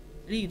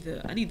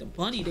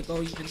bunny to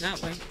go even that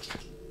way.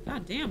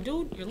 God damn,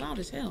 dude, you're loud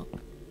as hell.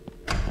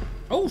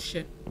 Oh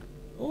shit.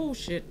 Oh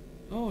shit.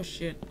 Oh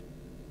shit.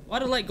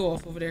 Why'd the light go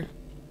off over there?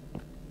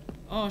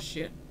 Oh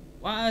shit.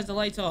 Why is the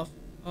lights off?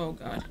 Oh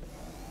god.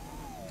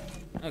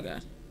 Oh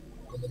god.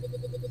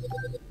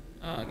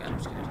 Oh god,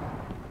 I'm scared.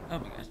 Oh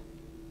my god.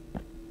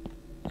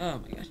 Oh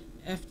my god.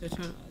 F to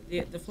turn.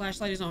 The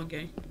flashlight is on,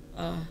 gang.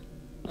 I'm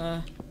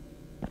gonna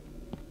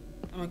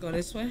go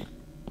this way.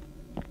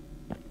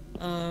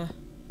 I'm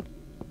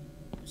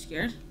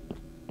scared.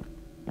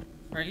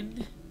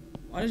 Frightened.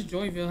 Why does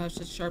Joyville have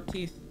such sharp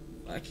teeth?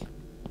 Fuck.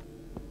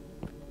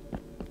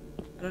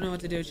 I don't know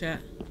what to do,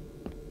 chat.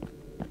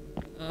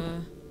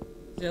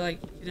 Is there like,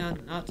 you know,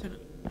 not turn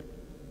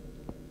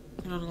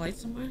on the light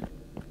somewhere?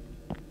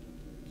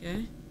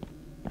 Okay.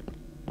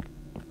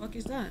 The fuck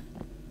is that?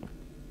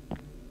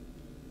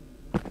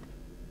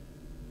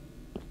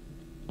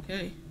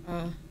 Okay.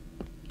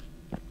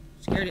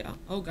 Scared.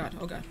 Oh god.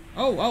 Oh god.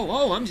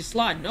 Oh. I'm just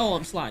sliding. Oh,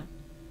 I'm sliding.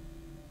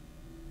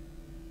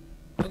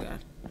 Oh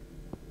god.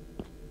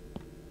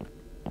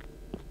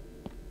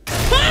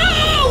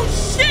 Oh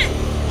shit!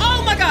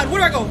 Oh my god. Where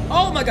do I go?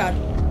 Oh my god.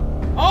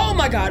 Oh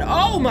my god.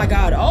 Oh my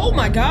god. Oh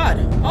my god.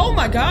 Oh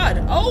my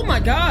god. Oh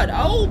my god.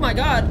 Oh my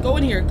god. Go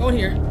in here. Go in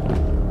here.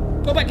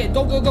 Go back in.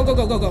 Go. Go.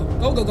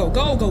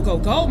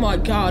 Oh my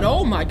god.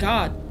 Oh my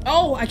god.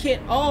 Oh, I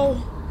can't.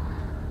 Oh.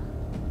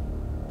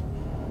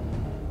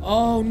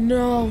 Oh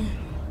no.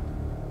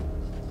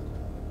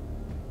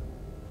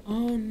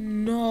 Oh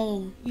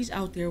no. He's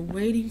out there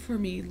waiting for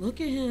me.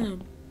 Look at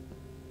him.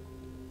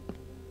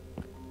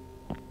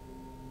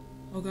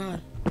 Oh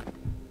god.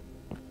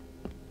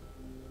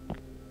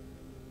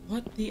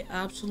 What the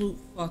absolute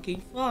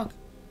fucking fuck?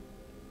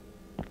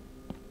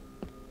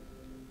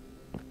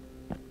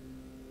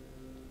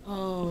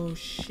 Oh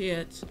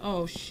shit.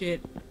 Oh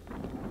shit.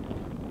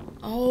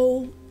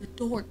 Oh, the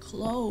door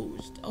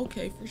closed.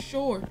 Okay, for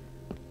sure.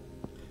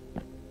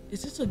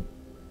 Is this the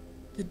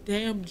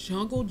damn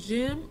jungle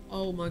gym?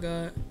 Oh my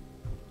god.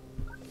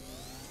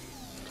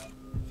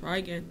 Try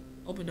again.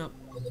 Open up.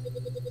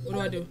 What do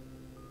I do?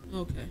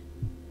 Okay.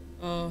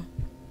 Okay.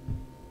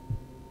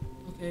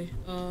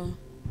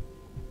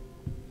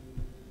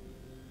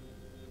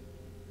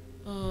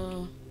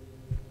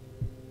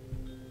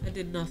 I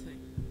did nothing.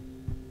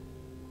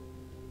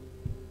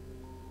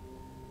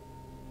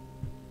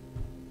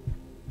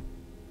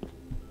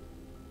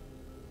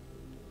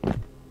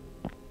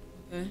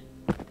 Okay.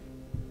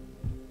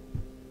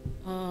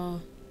 Huh?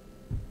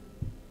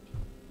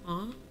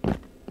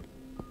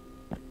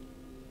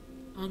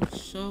 I'm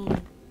so...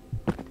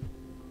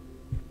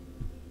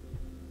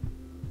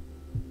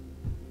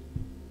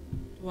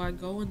 Do I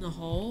go in the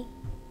hole?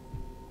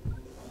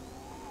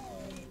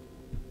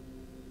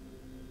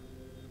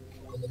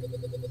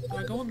 Do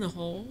I go in the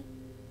hole?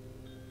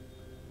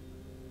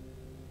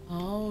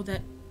 Oh,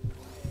 that...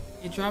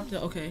 It dropped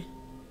it. Okay.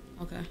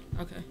 Okay.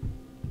 Okay.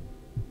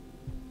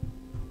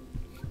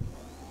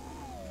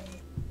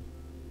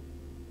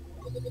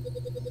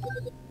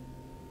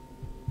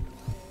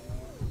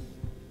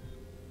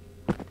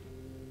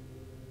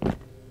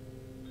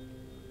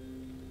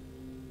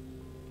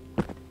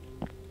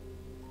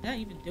 Did that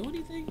even do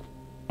anything?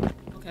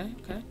 Okay,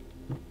 okay.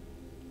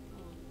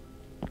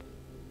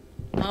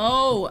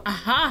 Oh,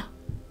 aha!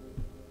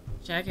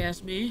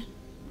 Jackass me.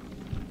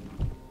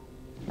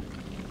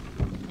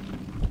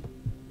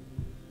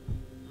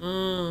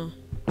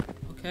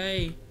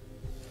 Okay.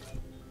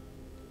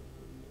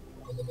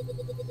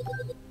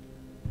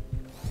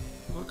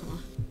 Come on, come on.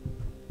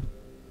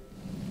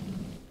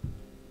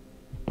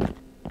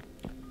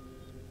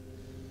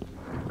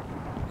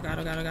 Oh god,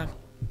 oh god, oh god.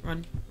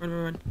 Run, run,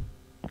 run, run.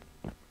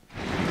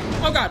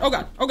 Oh god, oh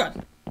god, oh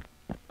god.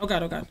 Oh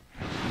god, oh god.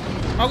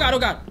 Oh god, oh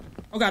god.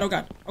 Oh god, oh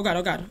god. Oh god,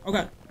 oh god, oh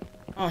god.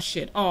 Oh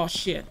shit, oh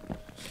shit.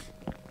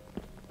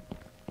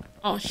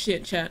 Oh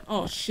shit, chat.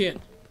 Oh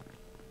shit.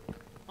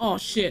 Oh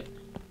shit.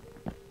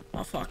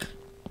 Oh fuck.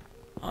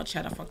 Oh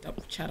chat, I fucked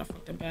up. Chat, I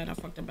fucked up bad. I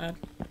fucked up bad.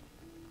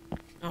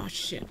 Oh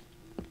shit.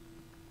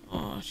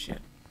 Oh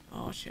shit.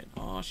 Oh shit.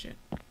 Oh shit.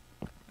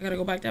 I gotta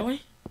go back that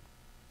way?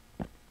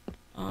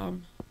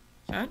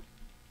 Chat?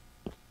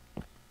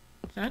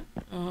 Chat?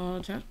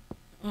 Chat?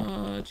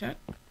 Chat?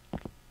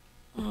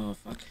 Oh,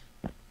 fuck.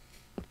 I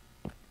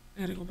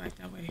gotta go back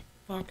that way.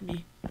 Fuck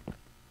me.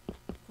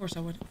 Of course I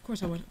would. Of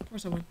course I would. Of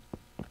course I would.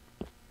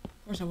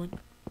 Of course I would.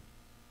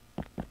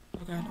 Oh,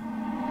 God.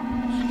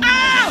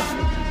 Ow!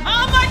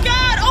 Oh, my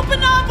God!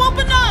 Open up!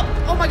 Open up!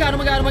 Oh, my God. Oh,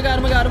 my God. Oh, my God.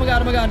 Oh, my God. Oh, my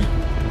God. Oh, my God.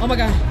 Oh, my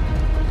God.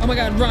 Oh, my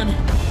God. Run.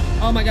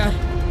 Oh, my God.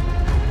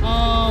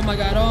 Oh, my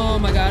God. Oh,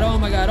 my God. Oh,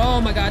 my God.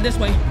 Oh, my God. This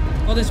way.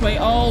 Go this way.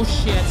 Oh,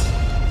 shit.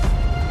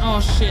 Oh,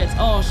 shit.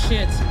 Oh,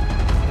 shit.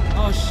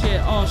 Oh,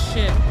 shit. Oh,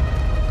 shit.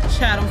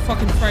 Chat, I'm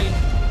fucking frightened.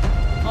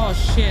 Oh,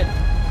 shit.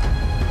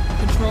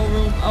 Control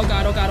room. Oh,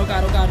 God. Oh, God. Oh,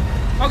 God. Oh, God.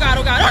 Oh, God.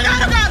 Oh, God. Oh,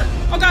 God. Oh, God.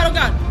 Oh, God. Oh,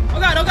 God. Oh,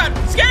 God. Oh, God.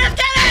 Scan it!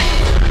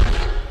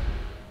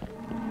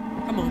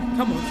 Come on.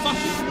 Come on. Fuck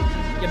you.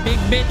 You big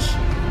bitch.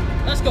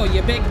 Let's go,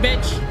 you big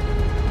bitch.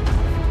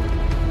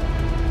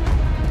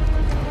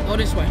 Go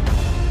this way.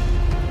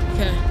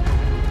 Okay.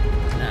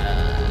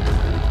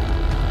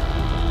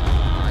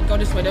 Go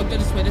this way. Don't go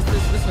this way. This way.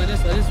 This way.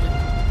 This way.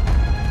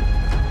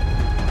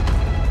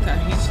 Okay.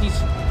 He's.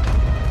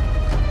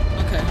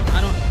 Okay. I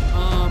don't.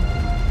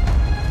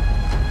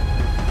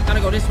 Gotta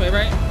go this way,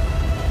 right?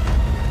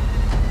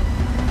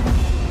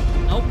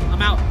 Nope.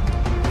 I'm out.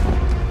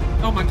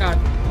 Oh my God.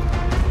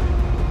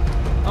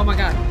 Oh my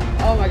God.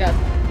 Oh my God.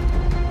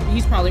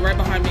 He's probably right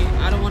behind me.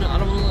 I don't wanna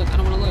look. I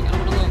don't wanna look.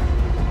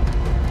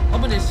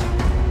 Open this.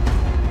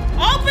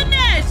 Open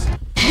this!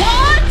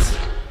 What?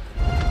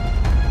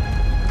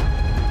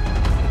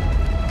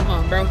 Come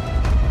on, bro.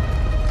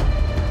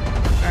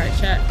 Alright,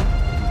 chat.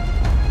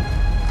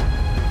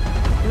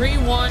 3,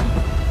 1,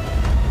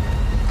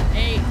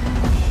 8.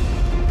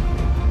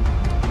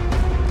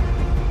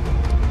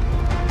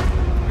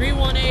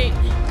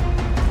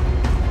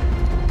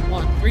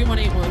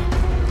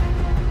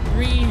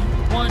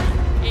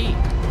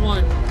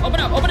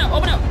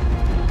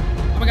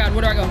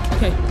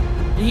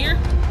 In here?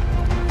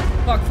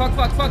 Fuck. Oh,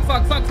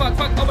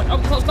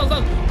 close.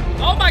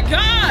 Oh my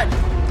god!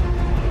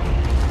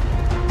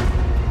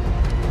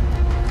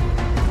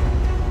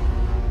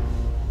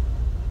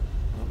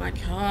 Oh my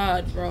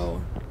god,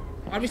 bro.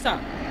 Why'd we stop?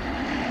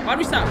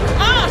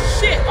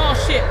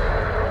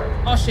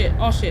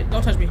 Oh shit.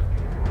 Don't touch me.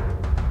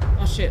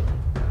 Oh shit.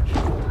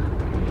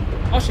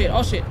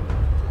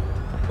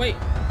 Wait.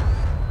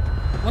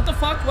 What the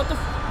fuck?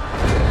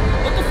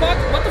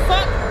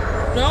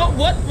 No,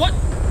 what?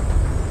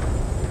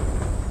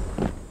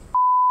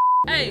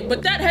 Hey,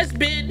 but that has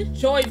been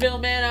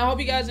Joyville, man. I hope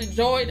you guys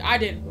enjoyed. I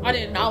didn't,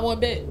 not one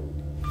bit.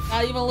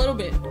 Not even a little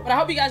bit. But I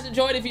hope you guys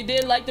enjoyed. If you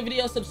did, like the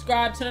video,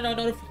 subscribe, turn on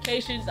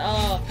notifications.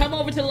 Come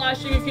over to the live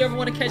stream if you ever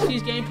want to catch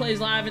these gameplays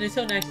live. And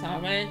until next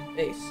time, man.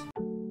 Peace.